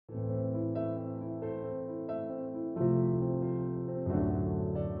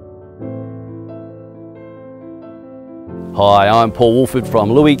Hi, I'm Paul Woolford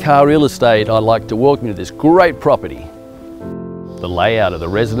from Louis Carr Real Esate. I'd like to welcome you to this great property. The layout of the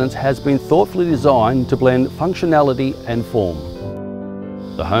residence has been thoughtfully designed to blend functionality and form.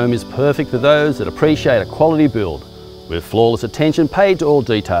 The home is perfect for those that appreciate a quality build, with flawless attention paid to all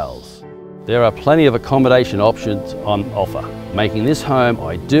details. There are plenty of accommodation options on offer, making this home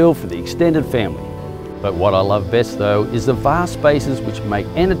ideal for the extended family. But what I love best though is the vast spaces which make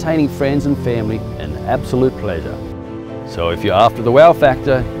entertaining friends and family an absolute pleasure. So if you're after the wow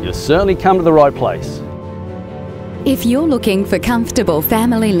factor, you've certainly come to the right place. If you're looking for comfortable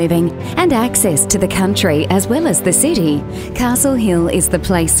family living and access to the country as well as the city, Castle Hill is the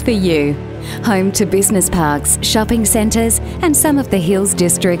place for you. Home to business parks, shopping centres and some of the Hills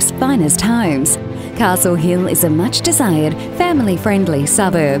District's finest homes, Castle Hill is a much desired, family-friendly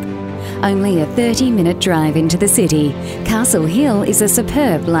suburb. Only a 30-minute drive into the city, Castle Hill is a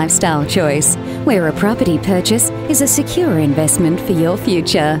superb lifestyle choice, where a property purchase is a secure investment for your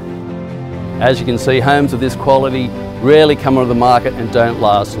future. As you can see, homes of this quality rarely come onto the market and don't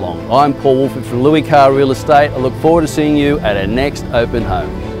last long. I'm Paul Woolford from Louis Carr Real Estate. I look forward to seeing you at our next open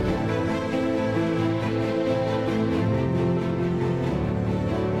home.